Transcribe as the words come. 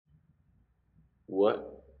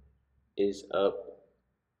What is up,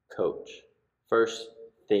 coach? First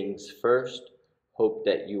things first, hope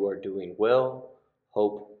that you are doing well.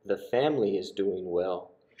 Hope the family is doing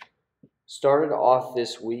well. Started off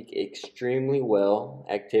this week extremely well.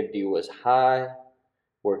 Activity was high,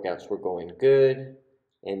 workouts were going good,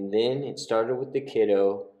 and then it started with the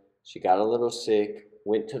kiddo. She got a little sick,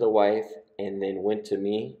 went to the wife, and then went to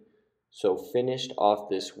me. So finished off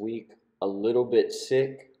this week a little bit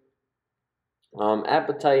sick.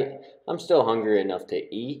 Appetite, I'm still hungry enough to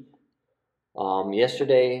eat.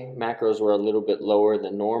 Yesterday, macros were a little bit lower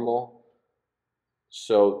than normal.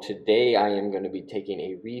 So today I am going to be taking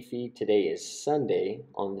a refeed. Today is Sunday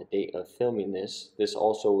on the date of filming this. This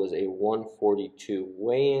also was a 142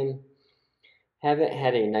 weigh-in. Haven't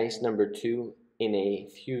had a nice number 2 in a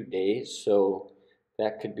few days, so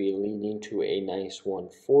that could be leading to a nice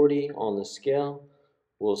 140 on the scale.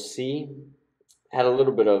 We'll see. Had a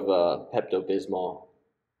little bit of Pepto-Bismol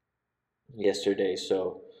yesterday,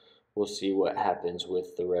 so we'll see what happens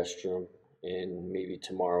with the restroom and maybe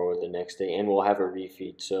tomorrow or the next day. And we'll have a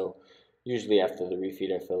refeed, so usually after the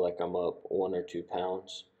refeed I feel like I'm up 1 or 2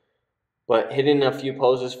 pounds. But hitting a few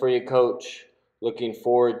poses for you, coach. Looking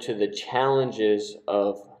forward to the challenges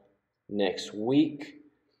of next week.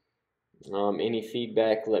 Any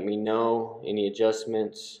feedback, let me know. Any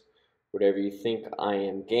adjustments, whatever you think I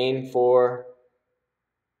am game for.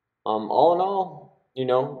 All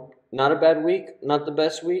in all, not a bad week, not the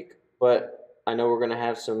best week, but I know we're going to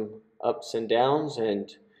have some ups and downs,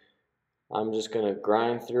 and I'm just going to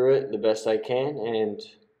grind through it the best I can, and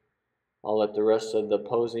I'll let the rest of the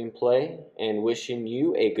posing play, and wishing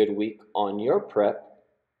you a good week on your prep.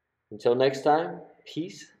 Until next time,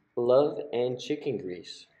 peace, love, and chicken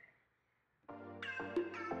grease.